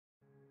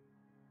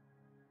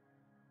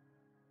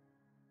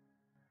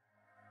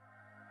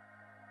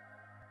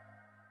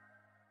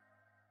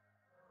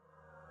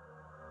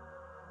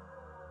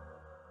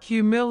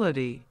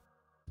Humility.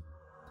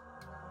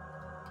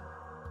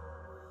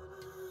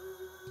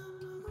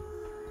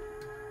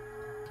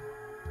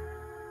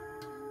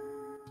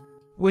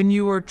 When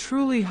you are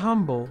truly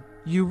humble,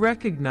 you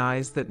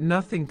recognize that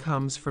nothing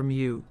comes from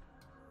you.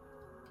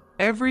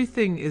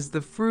 Everything is the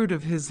fruit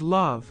of His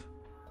love.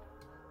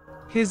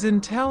 His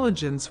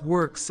intelligence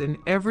works in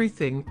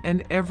everything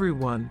and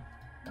everyone.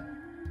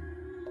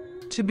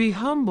 To be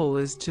humble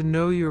is to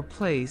know your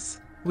place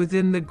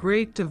within the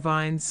great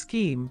divine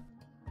scheme.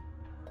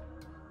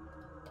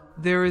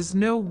 There is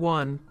no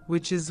one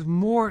which is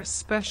more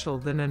special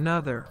than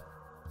another.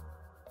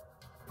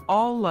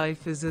 All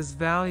life is as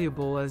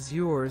valuable as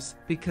yours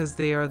because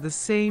they are the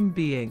same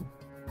being.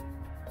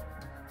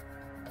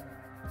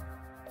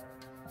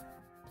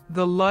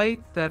 The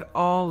light that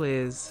all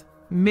is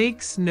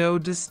makes no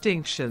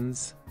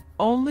distinctions.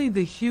 Only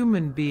the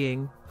human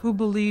being who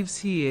believes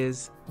he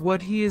is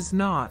what he is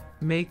not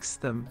makes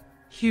them.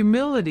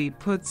 Humility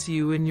puts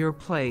you in your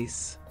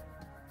place.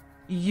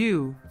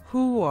 You,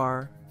 who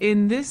are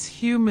in this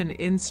human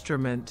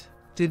instrument,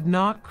 did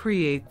not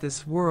create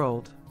this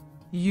world.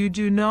 You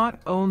do not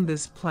own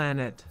this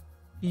planet.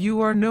 You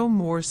are no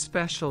more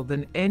special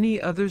than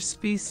any other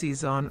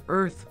species on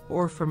Earth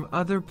or from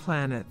other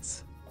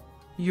planets.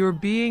 Your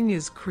being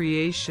is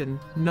creation,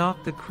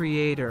 not the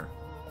Creator.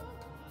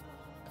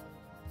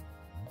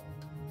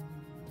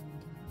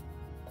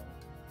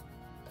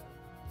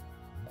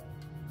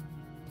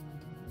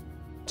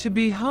 To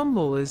be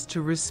humble is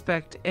to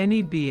respect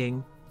any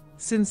being,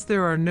 since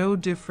there are no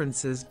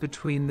differences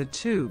between the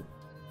two.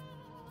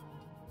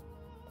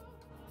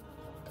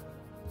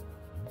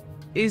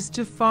 Is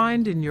to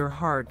find in your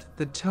heart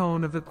the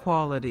tone of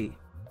equality.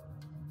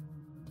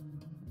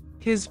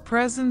 His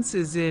presence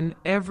is in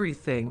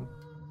everything.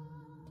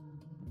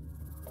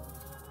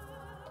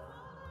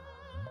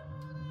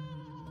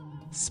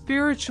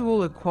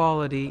 Spiritual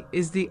equality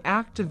is the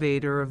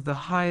activator of the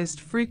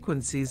highest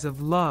frequencies of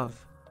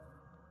love.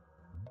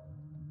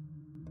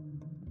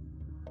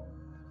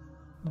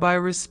 By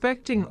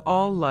respecting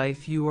all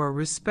life, you are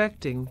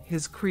respecting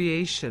His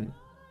creation.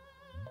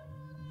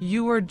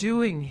 You are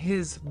doing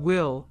His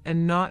will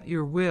and not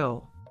your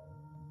will.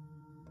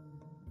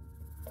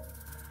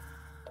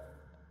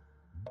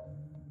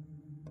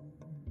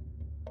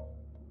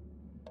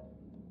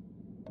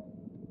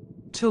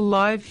 To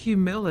live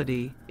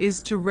humility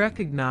is to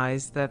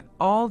recognize that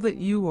all that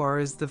you are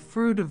is the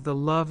fruit of the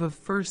love of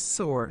First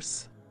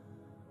Source.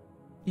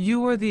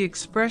 You are the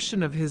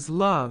expression of His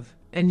love,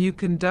 and you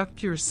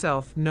conduct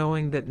yourself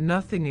knowing that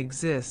nothing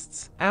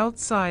exists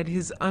outside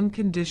His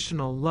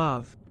unconditional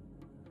love.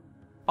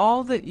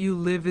 All that you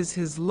live is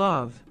His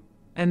love,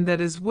 and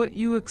that is what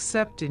you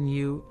accept in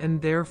you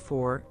and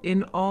therefore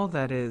in all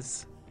that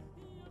is.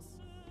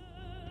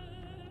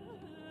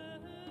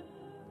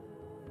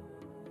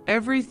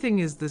 Everything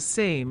is the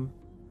same.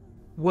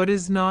 What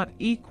is not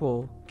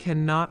equal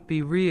cannot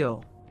be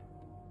real.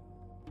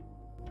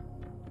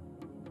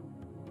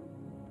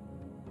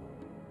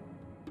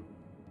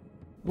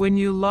 When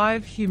you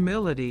live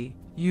humility,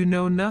 you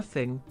know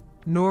nothing,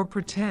 nor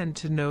pretend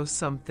to know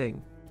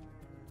something.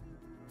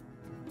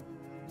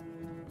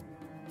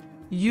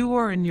 You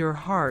are in your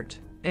heart,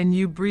 and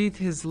you breathe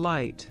His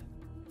light.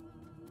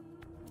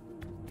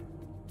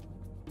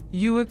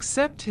 You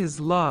accept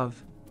His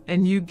love,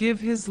 and you give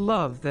His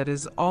love that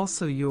is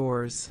also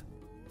yours.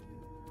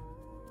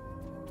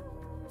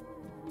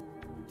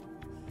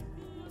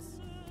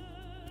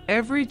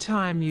 Every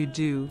time you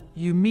do,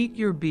 you meet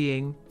your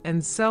being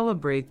and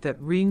celebrate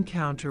that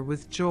re-encounter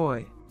with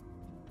joy.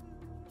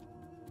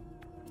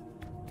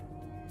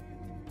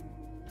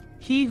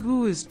 He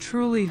who is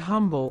truly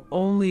humble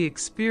only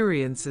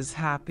experiences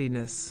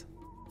happiness.